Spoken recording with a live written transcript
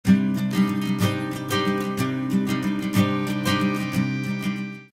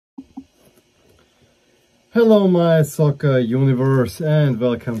Hello my soccer universe and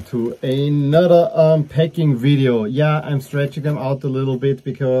welcome to another unpacking video. Yeah, I'm stretching them out a little bit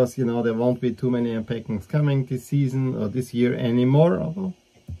because, you know, there won't be too many unpackings coming this season or this year anymore, although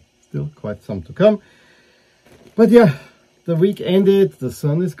still quite some to come. But yeah, the week ended, the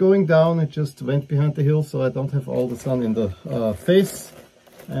sun is going down, it just went behind the hill so I don't have all the sun in the face.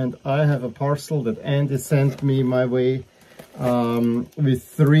 And I have a parcel that Andy sent me my way with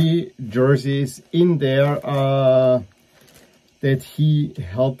 3 jerseys in there that he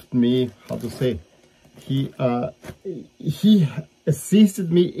helped me, how to say, he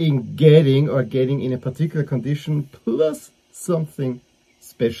assisted me in getting in a particular condition, plus something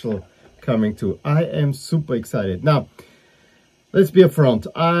special coming too. I am super excited. Now, let's be upfront.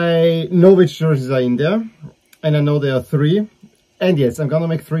 I know which jerseys are in there, and I know there are 3. And yes, I'm gonna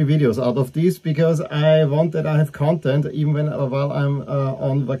make 3 videos out of these because I want that I have content even while I'm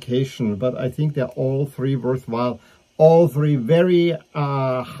on vacation. But I think they're all 3 worthwhile, all 3 very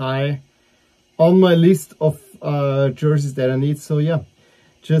high on my list of jerseys that I need. So yeah,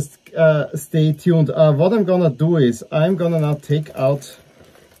 just stay tuned. What I'm gonna do is I'm gonna now take out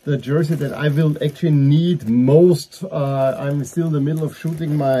the jersey that I will actually need most. I'm still in the middle of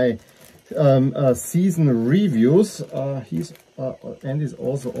shooting my season reviews. Andy's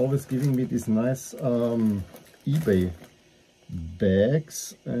also always giving me these nice eBay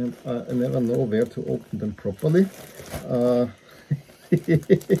bags, and I never know where to open them properly.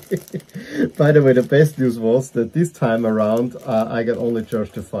 By the way, the best news was that this time around I got only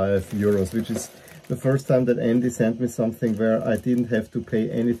charged to €5, which is the first time that Andy sent me something where I didn't have to pay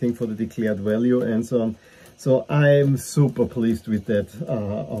anything for the declared value and so on. So I'm super pleased with that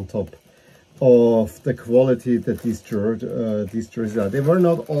on top of the quality that these jerseys are. They were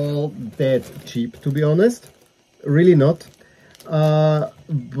not all that cheap, to be honest, really not.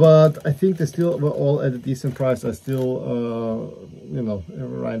 But I think they still were all at a decent price. I still, you know,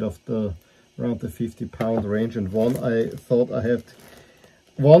 around the £50 range. And one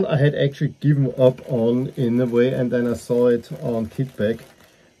I had actually given up on in a way, and then I saw it on Kitback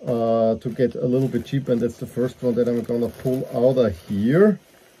to get a little bit cheaper, and that's the first one that I'm gonna pull out of here.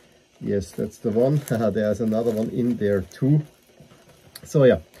 Yes, that's the one. There's another one in there too. So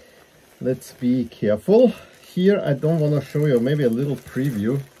yeah, let's be careful. Here I don't want to show you, maybe a little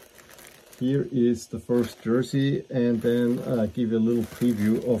preview. Here is the first jersey, and then give you a little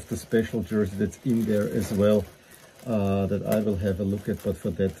preview of the special jersey that's in there as well, that I will have a look at, but for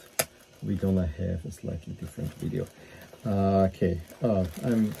that we're gonna have a slightly different video. Okay,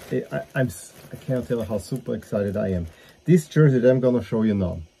 I can't tell how super excited I am. This jersey that I'm gonna show you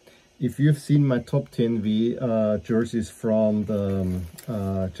now, if you've seen my top 10 jerseys from the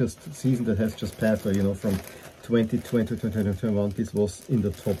season that has just passed, or you know, from 2020 to 2021, this was in the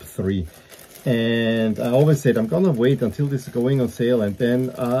top 3. And I always said I'm gonna wait until this is going on sale, and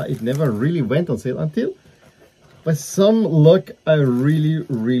then it never really went on sale until, by some luck, I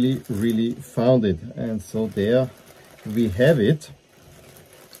really found it. And so there we have it.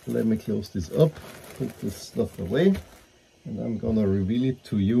 Let me close this up, put this stuff away, and I'm gonna reveal it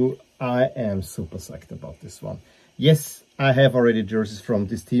to you. I am super psyched about this one. Yes, I have already jerseys from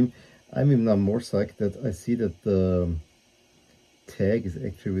this team. I'm even now more psyched that I see that the tag is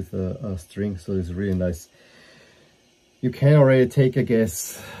actually with a string, so it's really nice. You can already take a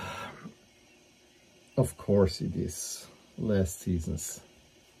guess. Of course it is last season's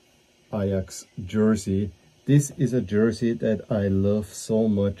Ajax jersey. This is a jersey that I love so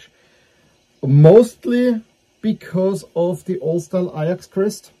much, mostly because of the old-style Ajax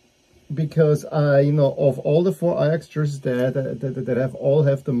crest. Because you know, of all the 4 Ajax jerseys that all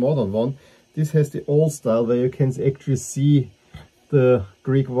have the modern one, this has the old style where you can actually see the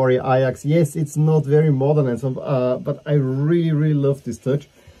Greek warrior Ajax. Yes, it's not very modern and so, but I really love this touch.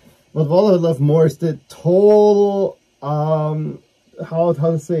 But what I love more is the total how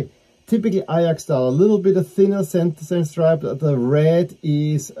to say, typically Ajax style, a little bit of thinner center stripe. The red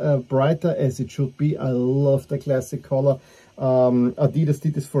is brighter as it should be. I love the classic color. Adidas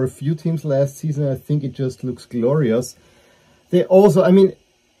did this for a few teams last season. I think it just looks glorious. They also, I mean,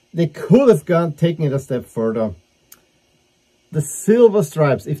 they could have taken it a step further. The silver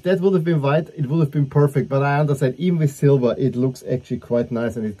stripes, if that would have been white, it would have been perfect. But I understand, even with silver, it looks actually quite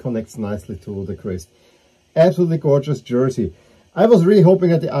nice and it connects nicely to the crest. Absolutely gorgeous jersey. I was really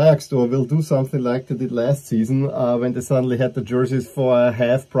hoping that the Ajax store will do something like they did last season, when they suddenly had the jerseys for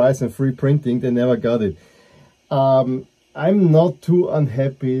half price and free printing. They never got it. I'm not too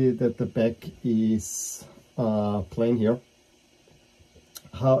unhappy that the back is plain here.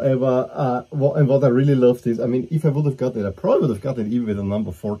 However, what I really loved is, I mean, if I would have got it, I probably would have got it even with a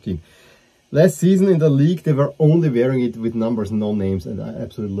number 14. Last season in the league, they were only wearing it with numbers, no names, and I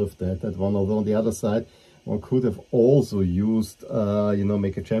absolutely loved that one. Although on the other side, one could have also used, you know,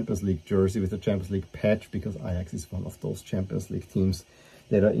 make a Champions League jersey with a Champions League patch, because Ajax is one of those Champions League teams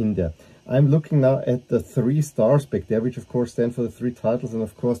that are in there. I'm looking now at the 3 stars back there, which of course stand for the 3 titles, and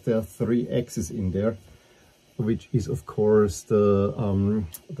of course there are 3 X's in there, which is of course the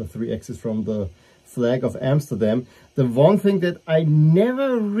 3 X's from the flag of Amsterdam. The one thing that I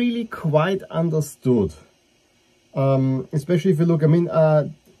never really quite understood, especially if you look, I mean,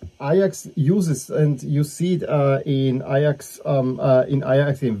 Ajax uses, and you see it in Ajax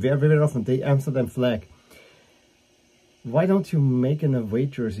very, very often, the Amsterdam flag. Why don't you make an away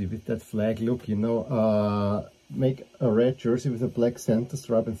jersey with that flag look, you know, make a red jersey with a black center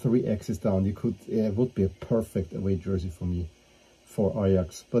stripe and 3 X's down. You could, it would be a perfect away jersey for me, for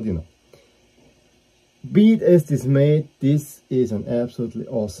Ajax, but you know. Be it as this may, this is an absolutely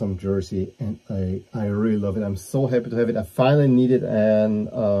awesome jersey, and I really love it. I'm so happy to have it. I finally needed an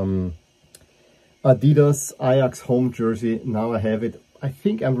Adidas Ajax home jersey. Now I have it. I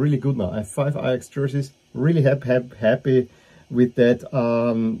think I'm really good now. I have 5 Ajax jerseys. Really happy with that.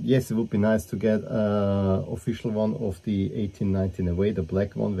 Yes, it would be nice to get an official one of the 18-19 away, the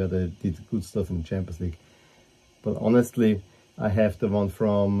black one where they did good stuff in the Champions League. But honestly, I have the one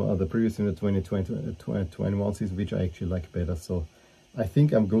from the previous in the 2020-21 season, which I actually like better. So I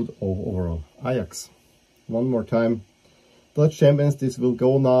think I'm good overall. Ajax, one more time. Dutch champions. This will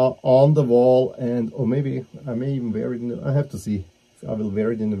go now on the wall, and or maybe I may even wear it. I have to see if I will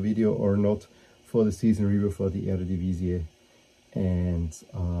wear it in the video or not for the season review for the Eredivisie and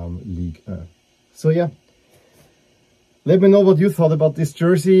League. So yeah. Let me know what you thought about this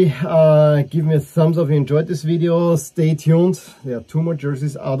jersey. Give me a thumbs up if you enjoyed this video. Stay tuned. There are 2 more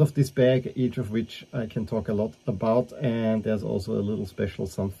jerseys out of this bag, each of which I can talk a lot about. And there's also a little special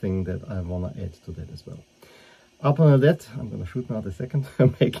something that I want to add to that as well. Up on that, I'm going to shoot now the second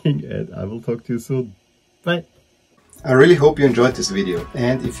I'm making, and I will talk to you soon. Bye. I really hope you enjoyed this video.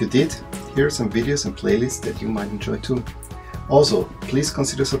 And if you did, here are some videos and playlists that you might enjoy too. Also, please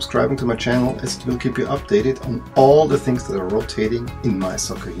consider subscribing to my channel, as it will keep you updated on all the things that are rotating in my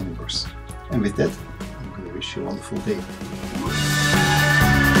soccer universe. And with that, I'm going to wish you a wonderful day.